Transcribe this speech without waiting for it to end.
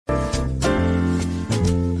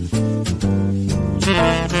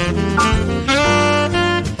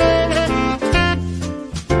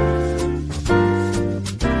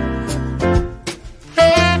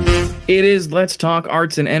It is Let's Talk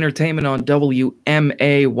Arts and Entertainment on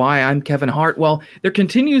WMAY. I'm Kevin Hart. Well, there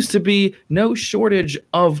continues to be no shortage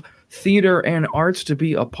of theater and arts to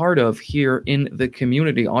be a part of here in the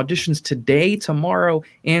community. Auditions today, tomorrow,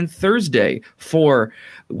 and Thursday for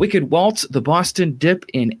Wicked Waltz, The Boston Dip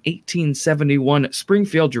in 1871,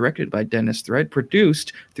 Springfield, directed by Dennis Thread,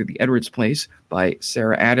 produced through the Edwards Place by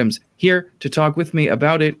Sarah Adams. Here to talk with me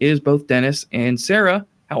about it is both Dennis and Sarah.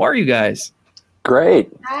 How are you guys?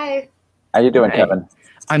 Great. Hi. How you doing, Kevin?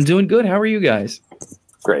 I'm doing good. How are you guys?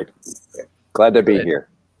 Great. Glad to be here.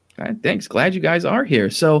 All right, thanks. Glad you guys are here.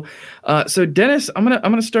 So Dennis, I'm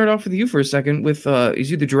gonna start off with you for a second. With is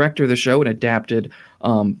you the director of the show and adapted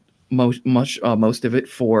most of it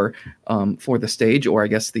for the stage, or I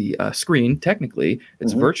guess the screen. Technically,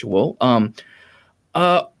 it's virtual.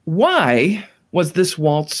 Why was this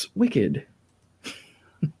waltz wicked?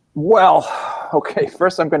 Well, okay.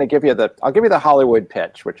 First, I'll give you the Hollywood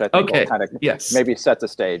pitch, which I think will kind of maybe set the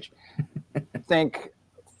stage. Think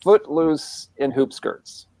Footloose in hoop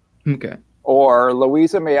skirts. Okay. Or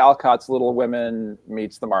Louisa May Alcott's Little Women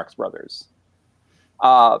meets the Marx Brothers.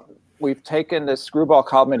 We've taken this screwball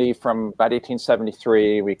comedy from about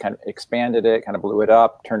 1873. We kind of expanded it, kind of blew it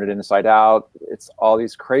up, turned it inside out. It's all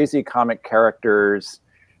these crazy comic characters.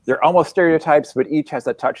 They're almost stereotypes, but each has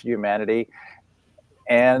a touch of humanity.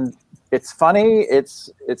 And it's funny,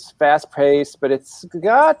 it's fast-paced, but it's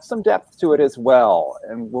got some depth to it as well.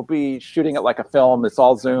 And we'll be shooting it like a film. It's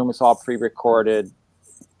all Zoom. It's all pre-recorded.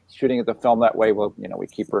 Shooting at the film that way, we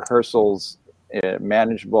keep rehearsals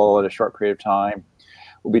manageable at a short period of time.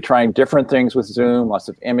 We'll be trying different things with Zoom, lots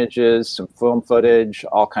of images, some film footage,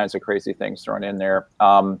 all kinds of crazy things thrown in there.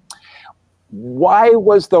 Why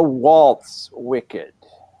was the waltz wicked?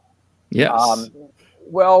 Yes.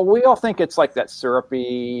 Well, we all think it's like that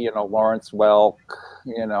syrupy, Lawrence Welk,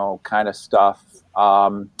 kind of stuff.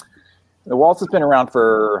 The waltz has been around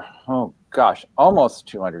for, almost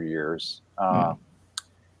 200 years.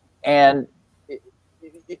 And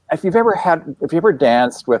if you've ever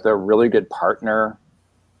danced with a really good partner,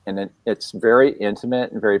 and it's very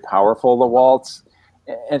intimate and very powerful, the waltz,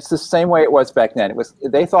 it's the same way it was back then.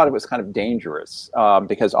 They thought it was kind of dangerous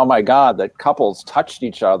because, oh my God, that couples touched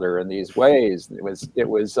each other in these ways. It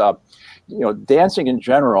was dancing in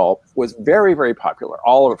general was very, very popular,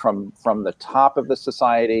 all of it from the top of the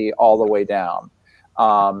society all the way down.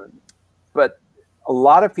 But a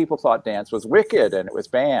lot of people thought dance was wicked and it was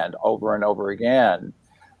banned over and over again.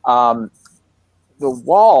 The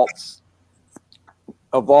waltz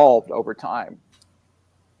evolved over time.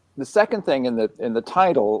 The second thing in the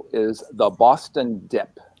title is the Boston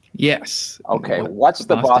Dip. Yes. Okay, what's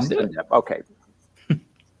the Boston Dip? Okay,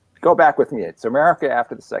 go back with me. It's America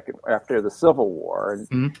after the Civil War,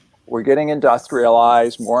 and we're getting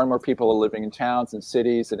industrialized. More and more people are living in towns and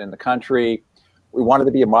cities and in the country. We wanted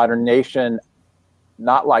to be a modern nation,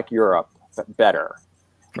 not like Europe, but better.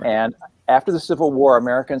 Right. And after the Civil War,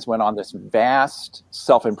 Americans went on this vast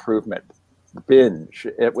self-improvement binge.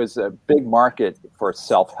 It was a big market for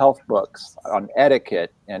self-help books on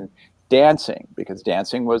etiquette and dancing, because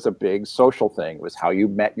dancing was a big social thing. It was how you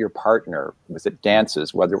met your partner. It was at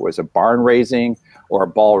dances, whether it was a barn raising or a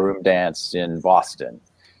ballroom dance in Boston.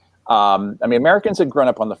 Americans had grown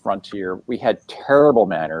up on the frontier. We had terrible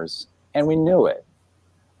manners, and we knew it.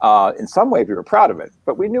 In some ways, we were proud of it,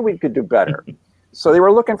 but we knew we could do better. So they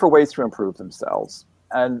were looking for ways to improve themselves.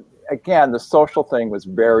 And again, the social thing was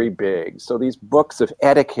very big. So these books of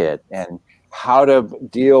etiquette and how to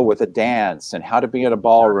deal with a dance and how to be in a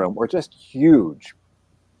ballroom were just huge.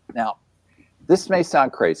 Now, this may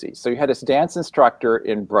sound crazy. So you had this dance instructor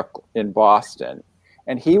in Boston,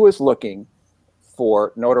 and he was looking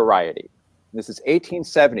for notoriety. This is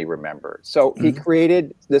 1870, remember. So he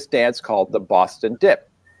created this dance called the Boston Dip.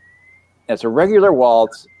 It's a regular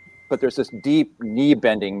waltz, but there's this deep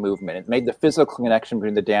knee-bending movement. It made the physical connection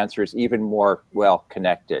between the dancers even more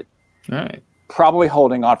well-connected. All right. Probably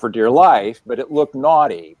holding on for dear life, but it looked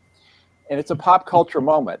naughty. And it's a pop culture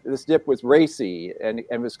moment. This dip was racy and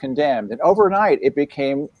was condemned. And overnight, it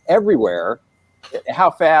became everywhere. How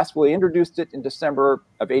fast? Well, he introduced it in December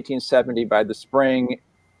of 1870. By the spring,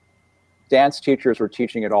 dance teachers were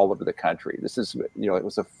teaching it all over the country. This is, it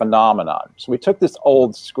was a phenomenon. So we took this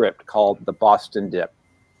old script called the Boston Dip.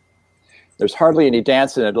 There's hardly any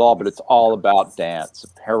dance in it at all, but it's all about dance.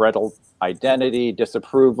 Parental identity,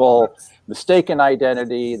 disapproval, mistaken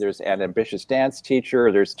identity. There's an ambitious dance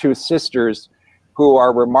teacher. There's two sisters who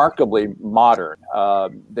are remarkably modern.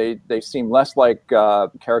 They seem less like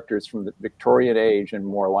characters from the Victorian age and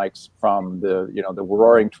more like from the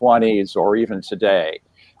Roaring '20s or even today.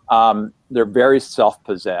 They're very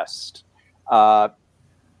self-possessed.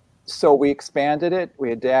 So we expanded it,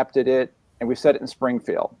 we adapted it, and we set it in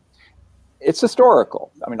Springfield. It's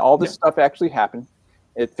historical. I mean, all this stuff actually happened.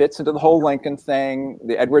 It fits into the whole Lincoln thing.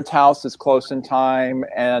 The Edwards house is close in time.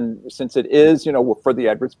 And since it is, for the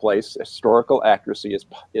Edwards place, historical accuracy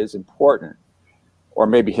is important, or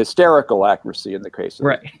maybe hysterical accuracy in the case of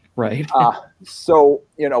Right. So,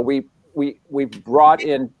 we brought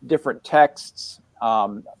in different texts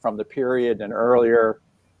from the period and earlier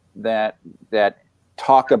that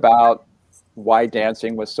talk about why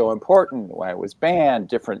dancing was so important, why it was banned,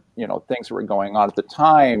 different, things that were going on at the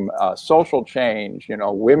time, social change,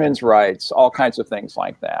 women's rights, all kinds of things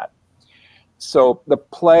like that. So the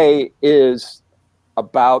play is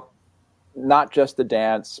about not just the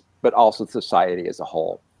dance, but also society as a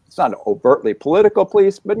whole. It's not an overtly political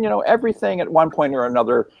piece, but, everything at one point or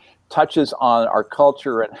another touches on our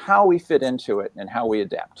culture and how we fit into it and how we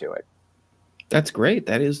adapt to it. That's great.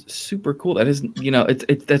 That is super cool. That is,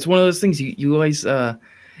 that's one of those things you always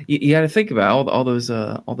you got to think about all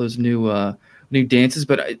those new dances,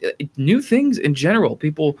 but new things in general.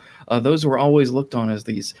 People, those were always looked on as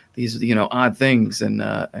these odd things, and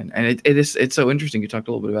it's so interesting. You talked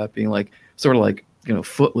a little bit about being like sort of like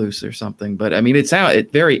Footloose or something, but I mean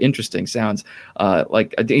it very interesting. Sounds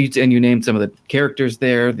like, and you named some of the characters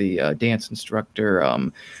there. The dance instructor,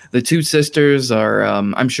 the two sisters are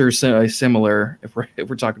I'm sure similar. If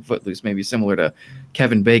we're talking Footloose, maybe similar to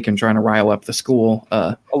Kevin Bacon trying to rile up the school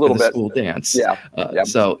a little bit, school dance.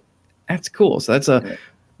 So that's cool. So that's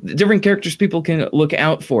different characters people can look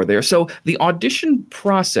out for there. So the audition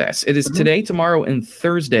process, it is today, tomorrow, and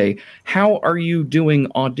Thursday. How are you doing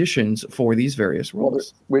auditions for these various roles?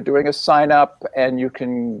 Well, we're doing a sign up, and you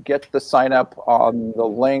can get the sign up on the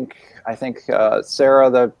link. I think,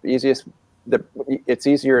 Sarah, it's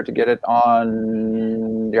easier to get it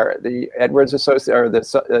on the Edwards or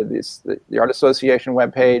the Art Association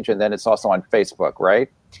webpage, and then it's also on Facebook, right?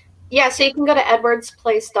 Yeah, so you can go to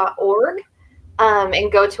edwardsplace.org.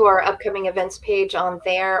 And go to our upcoming events page on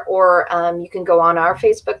there, or you can go on our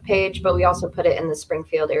Facebook page, but we also put it in the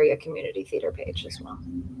Springfield Area Community Theater page as well.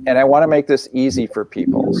 And I want to make this easy for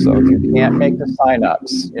people. So if you can't make the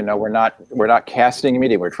signups, we're not casting a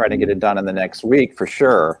meeting. We're trying to get it done in the next week for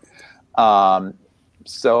sure.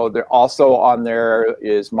 So there also on there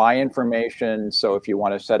is my information. So if you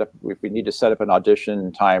want to if we need to set up an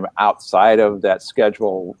audition time outside of that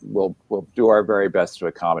schedule, we'll do our very best to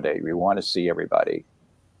accommodate. We want to see everybody.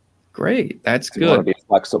 Great. That's good. We want to be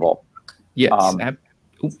flexible. Yes.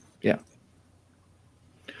 Yeah.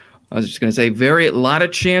 I was just going to say, a lot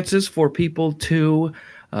of chances for people to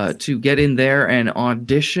get in there and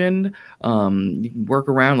audition. You can work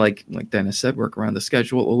around, like Dennis said, work around the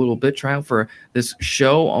schedule a little bit, try out for this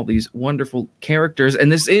show, all these wonderful characters. And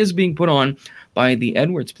this is being put on by the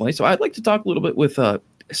Edwards Play. So I'd like to talk a little bit with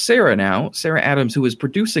Sarah now, Sarah Adams, who is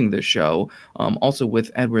producing this show, also with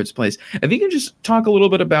Edwards Place. If you can just talk a little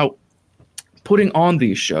bit about putting on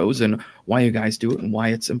these shows and why you guys do it and why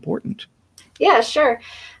it's important. Yeah, sure.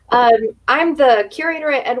 I'm the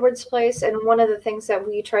curator at Edwards Place, and one of the things that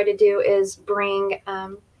we try to do is bring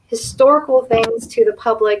historical things to the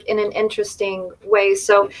public in an interesting way.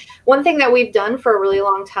 So one thing that we've done for a really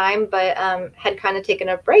long time, but had kind of taken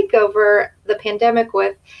a break over the pandemic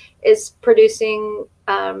with, is producing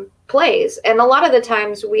plays. And a lot of the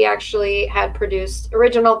times we actually had produced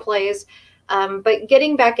original plays, but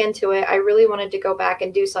getting back into it, I really wanted to go back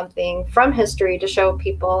and do something from history to show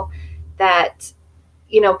people that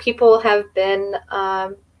people have been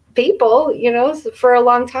people, for a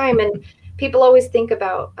long time. And people always think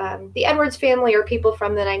about the Edwards family or people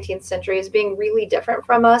from the 19th century as being really different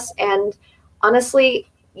from us. And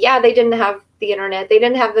honestly, they didn't have the internet. They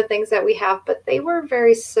didn't have the things that we have, but they were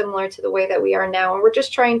very similar to the way that we are now. And we're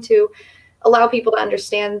just trying to allow people to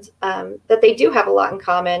understand that they do have a lot in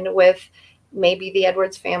common with maybe the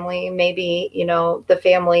Edwards family, maybe, the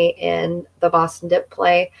family in the Boston Dip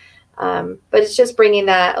play. But it's just bringing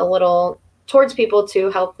that a little towards people to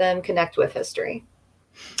help them connect with history.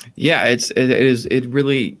 Yeah, it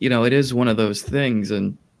is one of those things.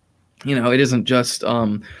 And it isn't just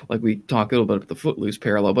like we talk a little bit about the Footloose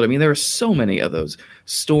parallel, but I mean, there are so many of those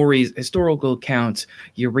stories, historical accounts.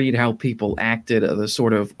 You read how people acted, the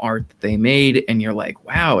sort of art that they made, and you're like,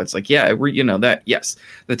 wow, it's like, that, yes,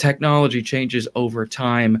 the technology changes over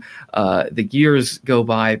time. The years go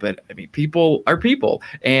by, but I mean, people are people,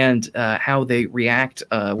 and how they react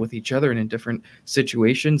with each other and in different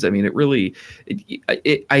situations. I mean,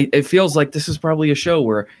 it feels like this is probably a show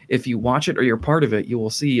where if you watch it or you're part of it, you will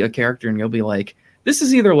see a character and you'll be like, this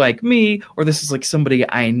is either like me or this is like somebody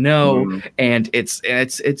I know, and it's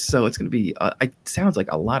so it's going to be. It sounds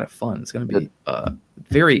like a lot of fun. It's going to be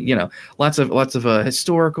very, lots of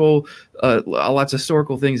historical, lots of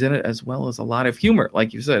historical things in it, as well as a lot of humor,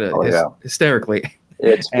 like you said, hysterically.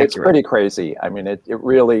 It's pretty crazy. I mean, it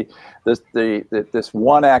really this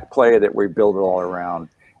one act play that we build it all around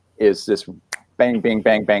is this bang, bang,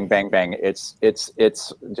 bang, bang, bang, bang. It's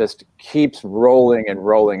just keeps rolling and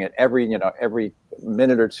rolling, and every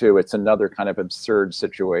minute or two, it's another kind of absurd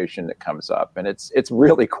situation that comes up, and it's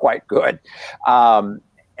really quite good. I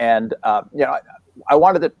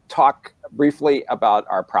wanted to talk briefly about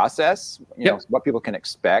our process. What people can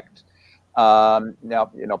expect.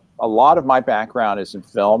 Now, a lot of my background is in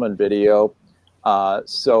film and video.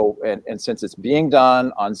 So since it's being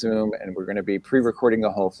done on Zoom and we're going to be pre-recording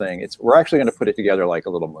the whole thing, we're actually going to put it together like a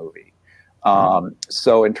little movie.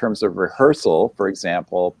 So in terms of rehearsal, for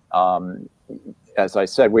example, as I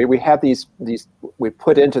said, we have these we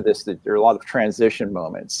put into this, that there are a lot of transition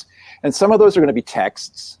moments, and some of those are going to be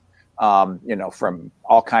texts, from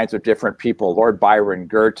all kinds of different people, Lord Byron,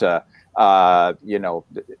 Goethe,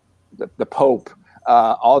 the Pope,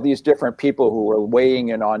 all these different people who were weighing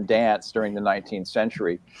in on dance during the 19th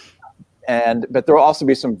century. But there will also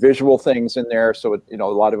be some visual things in there. So, a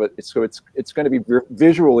lot of it, it's going to be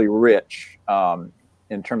visually rich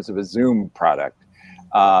in terms of a Zoom product.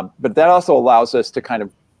 But that also allows us to kind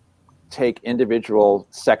of take individual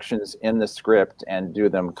sections in the script and do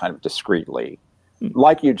them kind of discreetly,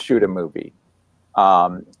 like you'd shoot a movie.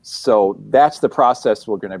 So that's the process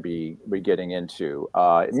we're going to be getting into.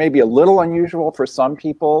 It may be a little unusual for some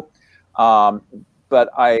people, but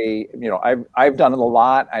I've done it a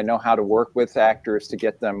lot. I know how to work with actors to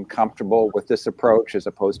get them comfortable with this approach, as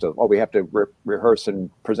opposed to, we have to rehearse and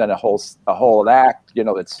present a whole act,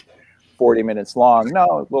 that's 40 minutes long.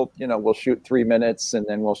 No, we'll shoot 3 minutes and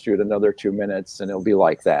then we'll shoot another 2 minutes, and it'll be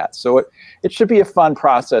like that. So it should be a fun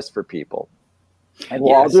process for people. And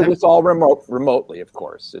we'll all do this all remotely, of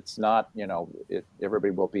course. It's not,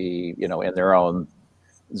 everybody will be, in their own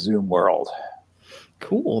Zoom world.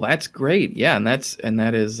 Cool. That's great. Yeah. And that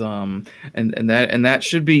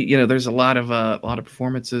should be, there's a lot of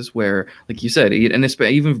performances where, like you said, and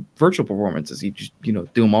even virtual performances, you just, do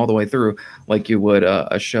them all the way through like you would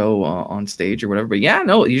a show on stage or whatever. But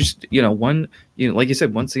you just, like you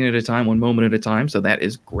said, one scene at a time, one moment at a time. So that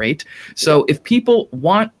is great. So if people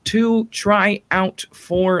want to try out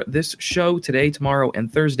for this show today, tomorrow,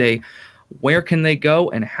 and Thursday, where can they go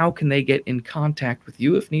and how can they get in contact with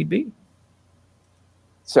you if need be?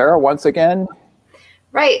 Sarah, once again.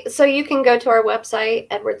 Right. So you can go to our website,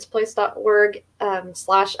 edwardsplace.org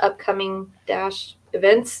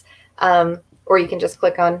 /upcoming-events, or you can just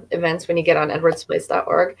click on events when you get on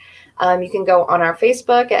edwardsplace.org. You can go on our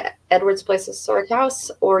Facebook at Edwards Place Historic House,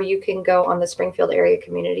 or you can go on the Springfield Area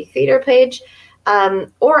Community Theater page.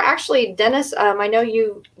 Or actually, Dennis, I know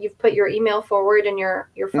you've put your email forward and your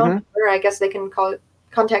phone number. I guess they can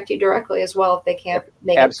contact you directly as well if they can't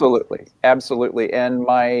make it. Absolutely. And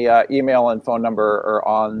my email and phone number are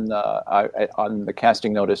on the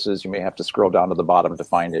casting notices. You may have to scroll down to the bottom to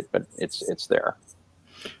find it, but it's there.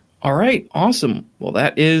 All right, awesome. Well,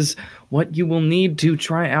 that is what you will need to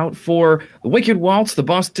try out for The Wicked Waltz, The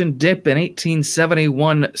Boston Dip in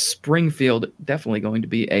 1871 Springfield. Definitely going to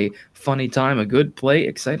be a funny time, a good play.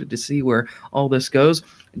 Excited to see where all this goes.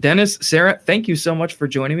 Dennis, Sarah, thank you so much for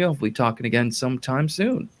joining me. I'll be talking again sometime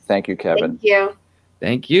soon. Thank you, Kevin. Thank you.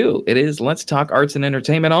 Thank you. It is Let's Talk Arts and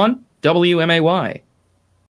Entertainment on WMAY.